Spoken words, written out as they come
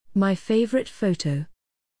My favorite photo.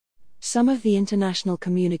 Some of the international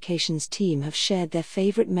communications team have shared their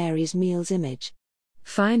favorite Mary's Meals image.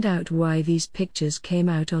 Find out why these pictures came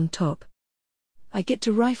out on top. I get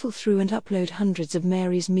to rifle through and upload hundreds of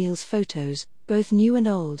Mary's Meals photos, both new and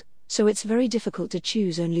old, so it's very difficult to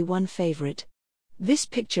choose only one favorite. This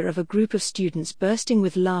picture of a group of students bursting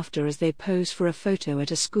with laughter as they pose for a photo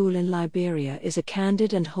at a school in Liberia is a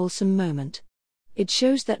candid and wholesome moment. It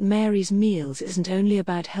shows that Mary's Meals isn't only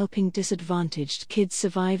about helping disadvantaged kids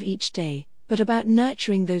survive each day, but about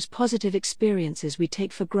nurturing those positive experiences we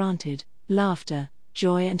take for granted: laughter,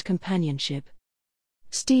 joy and companionship.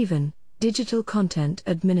 Stephen, Digital Content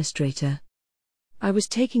Administrator. I was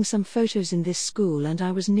taking some photos in this school and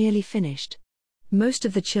I was nearly finished. Most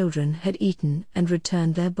of the children had eaten and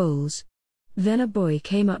returned their bowls. Then a boy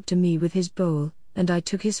came up to me with his bowl, and I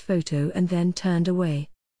took his photo and then turned away.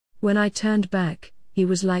 When I turned back, he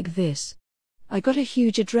was like this. I got a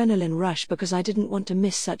huge adrenaline rush because I didn't want to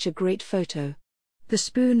miss such a great photo. The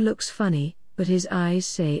spoon looks funny, but his eyes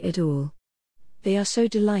say it all. They are so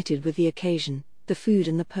delighted with the occasion, the food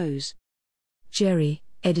and the pose. Jerry,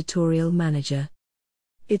 Editorial Manager.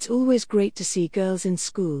 It's always great to see girls in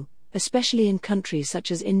school, especially in countries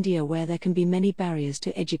such as India where there can be many barriers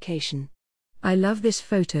to education. I love this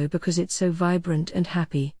photo because it's so vibrant and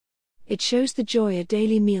happy. It shows the joy a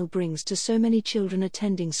daily meal brings to so many children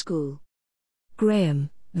attending school. Graham,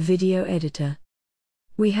 Video Editor.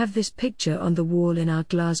 We have this picture on the wall in our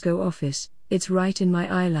Glasgow office. It's right in my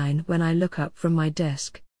eyeline when I look up from my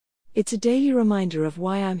desk. It's a daily reminder of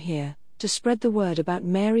why I'm here, to spread the word about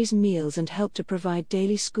Mary's Meals and help to provide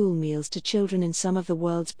daily school meals to children in some of the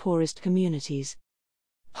world's poorest communities.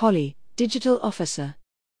 Holly, Digital Officer.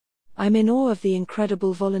 I'm in awe of the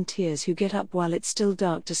incredible volunteers who get up while it's still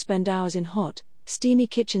dark to spend hours in hot, steamy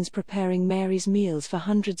kitchens preparing Mary's Meals for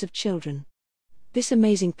hundreds of children. This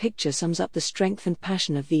amazing picture sums up the strength and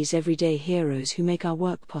passion of these everyday heroes who make our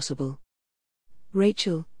work possible.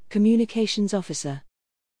 Rachel, Communications Officer.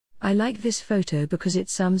 I like this photo because it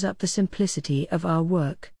sums up the simplicity of our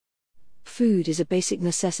work. Food is a basic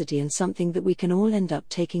necessity and something that we can all end up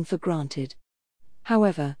taking for granted.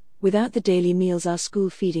 However, without the daily meals our school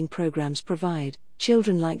feeding programs provide,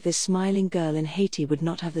 children like this smiling girl in Haiti would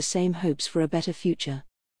not have the same hopes for a better future.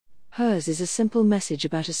 Hers is a simple message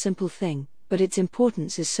about a simple thing, but its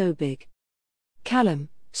importance is so big. Callum,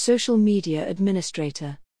 Social Media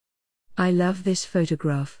Administrator. I love this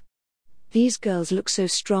photograph. These girls look so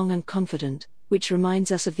strong and confident, which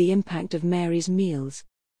reminds us of the impact of Mary's Meals.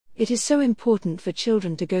 It is so important for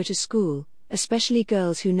children to go to school, especially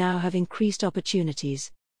girls who now have increased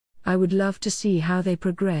opportunities. I would love to see how they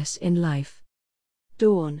progress in life.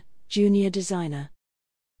 Dawn, Junior Designer.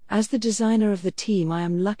 As the designer of the team, I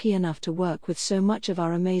am lucky enough to work with so much of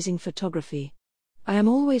our amazing photography. I am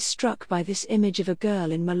always struck by this image of a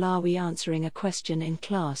girl in Malawi answering a question in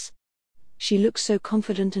class. She looks so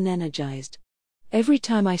confident and energized. Every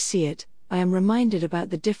time I see it, I am reminded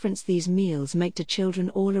about the difference these meals make to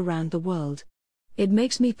children all around the world. It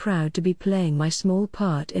makes me proud to be playing my small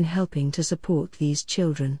part in helping to support these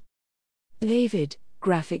children. David,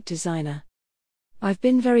 Graphic Designer. I've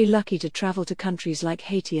been very lucky to travel to countries like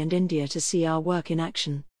Haiti and India to see our work in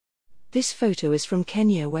action. This photo is from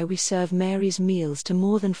Kenya, where we serve Mary's Meals to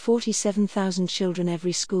more than 47,000 children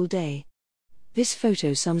every school day. This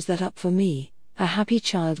photo sums that up for me, a happy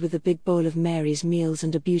child with a big bowl of Mary's Meals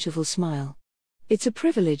and a beautiful smile. It's a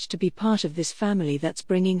privilege to be part of this family that's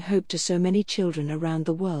bringing hope to so many children around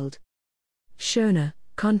the world. Shona,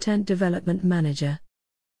 Content Development Manager.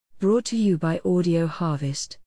 Brought to you by Audio Harvest.